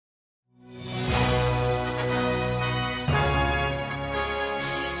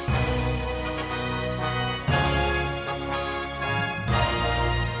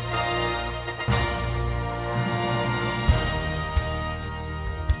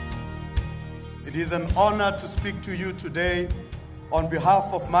It is an honor to speak to you today on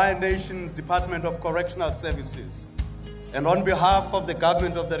behalf of my nation's Department of Correctional Services and on behalf of the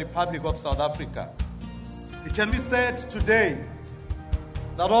government of the Republic of South Africa. It can be said today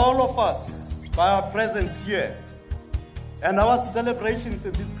that all of us, by our presence here and our celebrations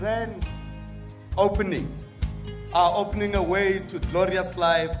in this grand opening, are opening a way to glorious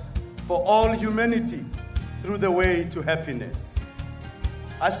life for all humanity through the way to happiness.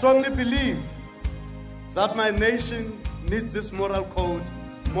 I strongly believe that my nation needs this moral code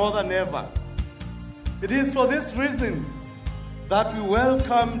more than ever. It is for this reason that we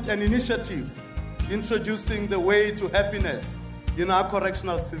welcomed an initiative introducing the way to happiness in our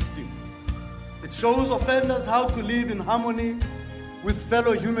correctional system. It shows offenders how to live in harmony with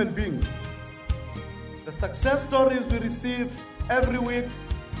fellow human beings. The success stories we receive every week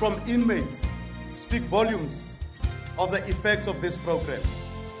from inmates speak volumes of the effects of this program.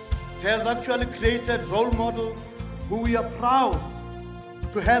 It has actually created role models who we are proud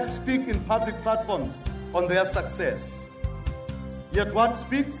to have speak in public platforms on their success. Yet what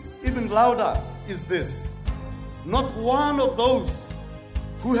speaks even louder is this: not one of those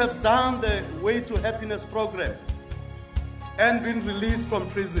who have done the Way to Happiness program and been released from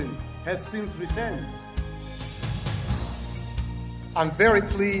prison has since returned. I'm very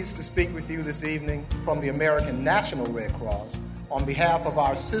pleased to speak with you this evening from the American National Red Cross on behalf of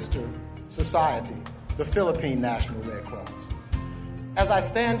our sister society, the Philippine National Red Cross. As I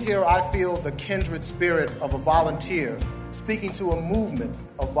stand here, I feel the kindred spirit of a volunteer speaking to a movement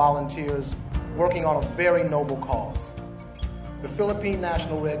of volunteers working on a very noble cause. The Philippine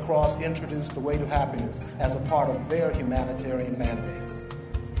National Red Cross introduced the Way to Happiness as a part of their humanitarian mandate.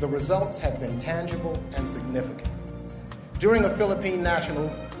 The results have been tangible and significant. During a Philippine National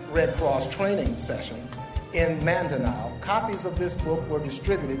Red Cross training session in Mindanao, copies of this book were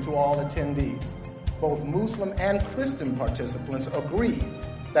distributed to all attendees. Both Muslim and Christian participants agreed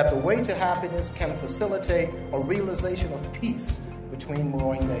that the Way to Happiness can facilitate a realization of peace between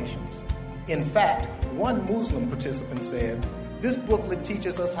warring nations. In fact, one Muslim participant said, "This booklet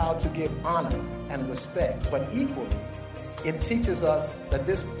teaches us how to give honor and respect, but equally, it teaches us that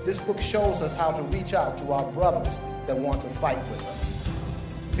this book shows us how to reach out to our brothers that want to fight with us."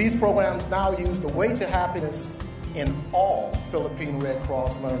 These programs now use the Way to Happiness in all Philippine Red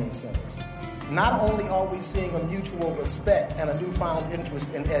Cross learning centers. Not only are we seeing a mutual respect and a newfound interest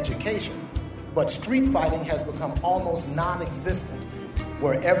in education, but street fighting has become almost non-existent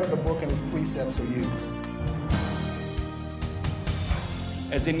wherever the book and its precepts are used.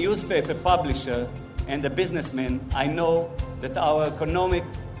 As a newspaper publisher and a businessman, I know that our economic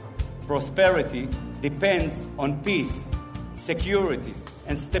prosperity depends on peace, security,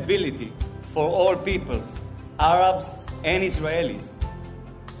 and stability for all peoples, Arabs and Israelis.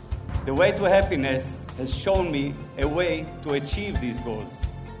 The Way to Happiness has shown me a way to achieve these goals.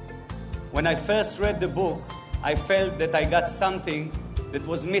 When I first read the book, I felt that I got something that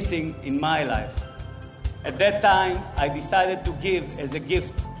was missing in my life. At that time, I decided to give as a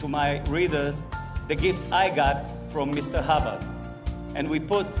gift to my readers the gift I got from Mr. Hubbard. And we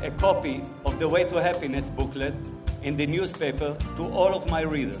put a copy of the Way to Happiness booklet in the newspaper to all of my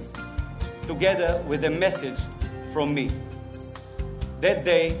readers, together with a message from me. That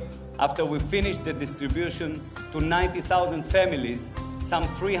day, after we finished the distribution to 90,000 families, some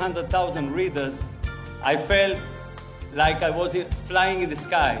 300,000 readers, I felt like I was flying in the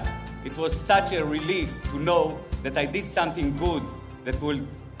sky. It was such a relief to know that I did something good that will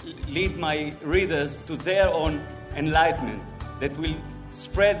lead my readers to their own enlightenment, that will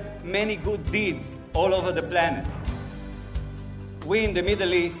spread many good deeds all over the planet. We in the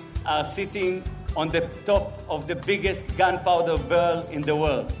Middle East are sitting on the top of the biggest gunpowder barrel in the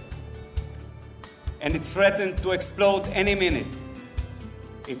world, and it's threatened to explode any minute.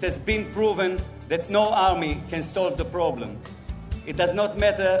 It has been proven that no army can solve the problem. It does not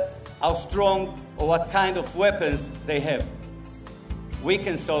matter how strong or what kind of weapons they have. We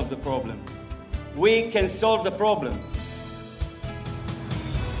can solve the problem. We can solve the problem.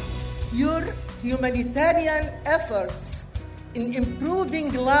 Your humanitarian efforts in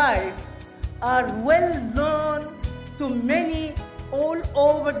improving life are well known to many all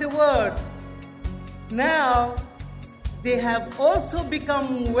over the world. Now, they have also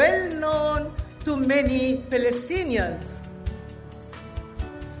become well known to many Palestinians.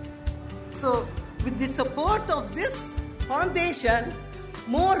 So, with the support of this foundation,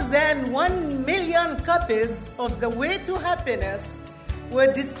 more than 1 million copies of The Way to Happiness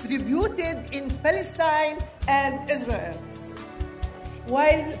were distributed in Palestine and Israel.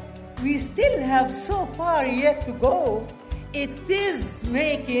 While we still have so far yet to go, it is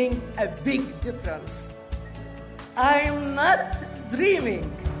making a big difference. I'm not dreaming.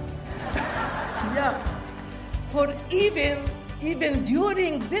 Yeah. For even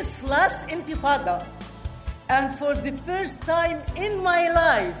during this last intifada, and for the first time in my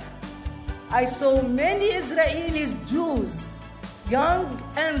life, I saw many Israeli Jews, young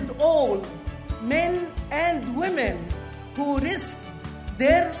and old, men and women, who risked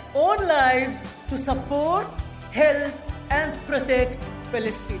their own lives to support, help, and protect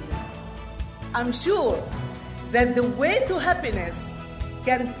Palestinians. I'm sure that the way to happiness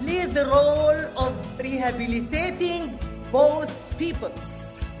can play the role of rehabilitating both peoples.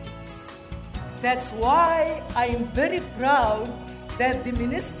 That's why I'm very proud that the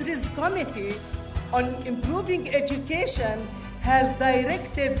Ministry's Committee on Improving Education has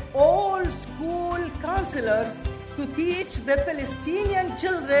directed all school counselors to teach the Palestinian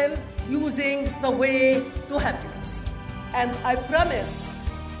children using the way to happiness. And I promise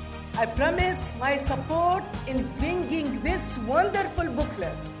my support in bringing this wonderful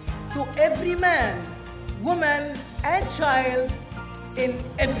booklet to every man, woman, and child in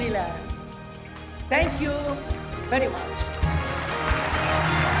every land. Thank you very much.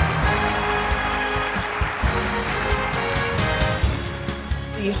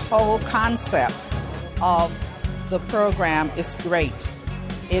 The whole concept of the program is great.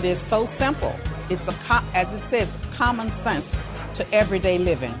 It is so simple. It's, as it says, common sense to everyday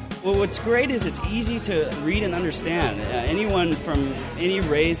living. Well, what's great is it's easy to read and understand. Anyone from any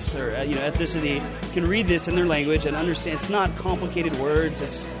race or ethnicity can read this in their language and understand. It's not complicated words.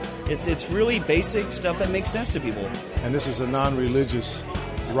 It's really basic stuff that makes sense to people. And this is a non-religious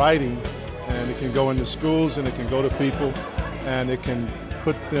writing, and it can go into schools and it can go to people, and it can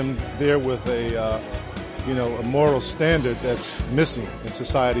put them there with a moral standard that's missing in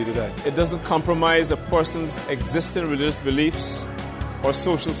society today. It doesn't compromise a person's existing religious beliefs or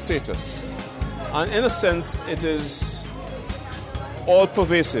social status. And in a sense, it is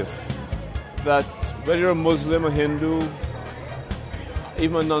all-pervasive, that whether you're a Muslim, a Hindu,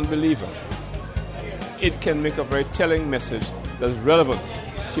 even a non-believer, it can make a very telling message that's relevant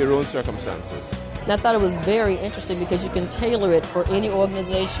to your own circumstances. And I thought it was very interesting because you can tailor it for any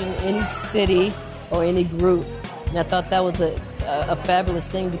organization, any city, or any group. And I thought that was a fabulous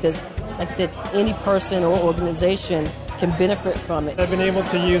thing because, like I said, any person or organization can benefit from it. I've been able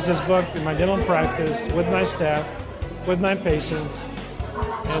to use this book in my dental practice with my staff, with my patients,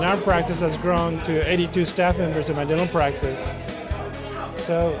 and our practice has grown to 82 staff members in my dental practice.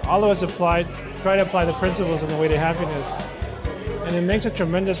 So all of us try to apply the principles on the way to happiness. And it makes a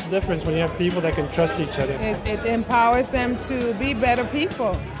tremendous difference when you have people that can trust each other. It empowers them to be better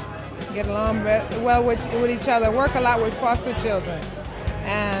people, get along well with each other, work a lot with foster children.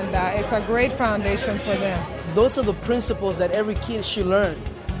 And it's a great foundation for them. Those are the principles that every kid should learn,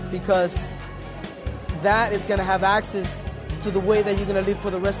 because that is going to have access to the way that you're going to live for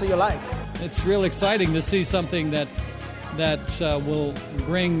the rest of your life. It's real exciting to see something that will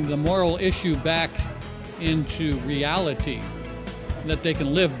bring the moral issue back into reality that they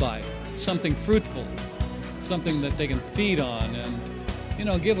can live by, something fruitful, something that they can feed on and,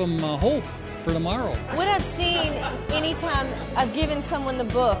 give them hope for tomorrow. What I've seen anytime I've given someone the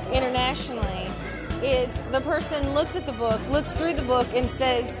book internationally is the person looks at the book, looks through the book, and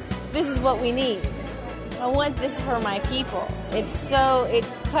says, this is what we need. I want this for my people. It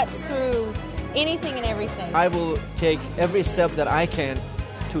cuts through anything and everything. I will take every step that I can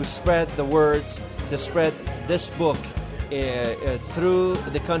to spread the words, to spread this book through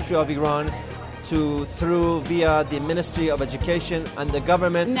the country of Iran, via the Ministry of Education and the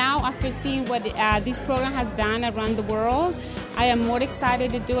government. Now, after seeing what this program has done around the world, I am more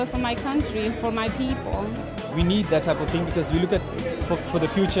excited to do it for my country and for my people. We need that type of thing because we look at for the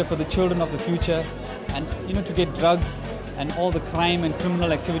future, for the children of the future, and to get drugs and all the crime and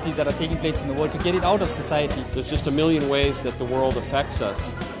criminal activities that are taking place in the world, to get it out of society. There's just a million ways that the world affects us.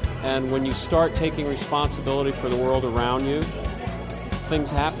 And when you start taking responsibility for the world around you, things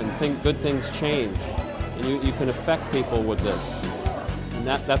happen, good things change, and you can affect people with this, and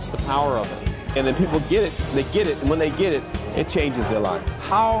that's the power of it. And then people get it, and when they get it, it changes their life.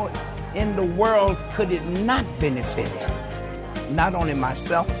 How in the world could it not benefit not only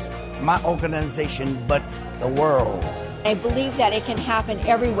myself, my organization, but the world? I believe that it can happen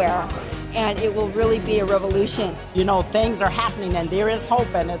everywhere, and it will really be a revolution. Things are happening, and there is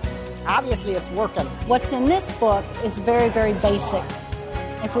hope, and obviously it's working. What's in this book is very, very basic.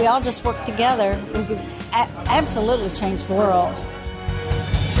 If we all just work together, we could absolutely change the world.